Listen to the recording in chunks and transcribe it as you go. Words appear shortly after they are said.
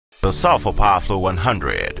The Salpha POWERFLO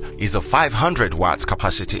 100 is a 500 watts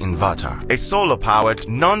capacity inverter, a solar-powered,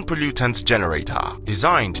 non-pollutant generator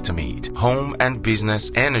designed to meet home and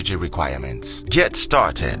business energy requirements. Get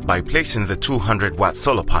started by placing the 200 watt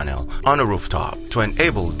solar panel on a rooftop to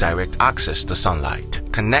enable direct access to sunlight.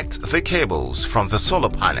 Connect the cables from the solar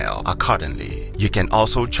panel accordingly. You can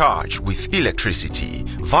also charge with electricity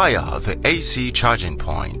via the AC charging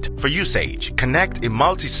point. For usage, connect a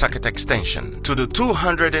multi-circuit extension to the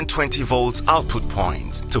 220 volts output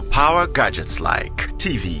point to power gadgets like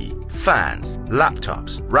TV, fans,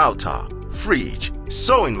 laptops, router, fridge,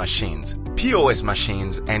 sewing machines, POS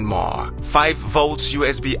machines, and more. 5 volts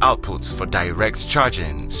USB outputs for direct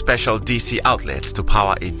charging, special DC outlets to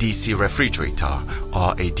power a DC refrigerator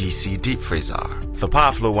or a DC deep freezer. The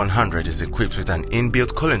POWERFLO 100 is equipped with an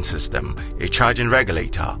inbuilt cooling system, a charging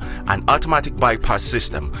regulator, an automatic bypass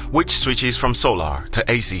system which switches from solar to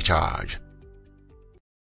AC charge.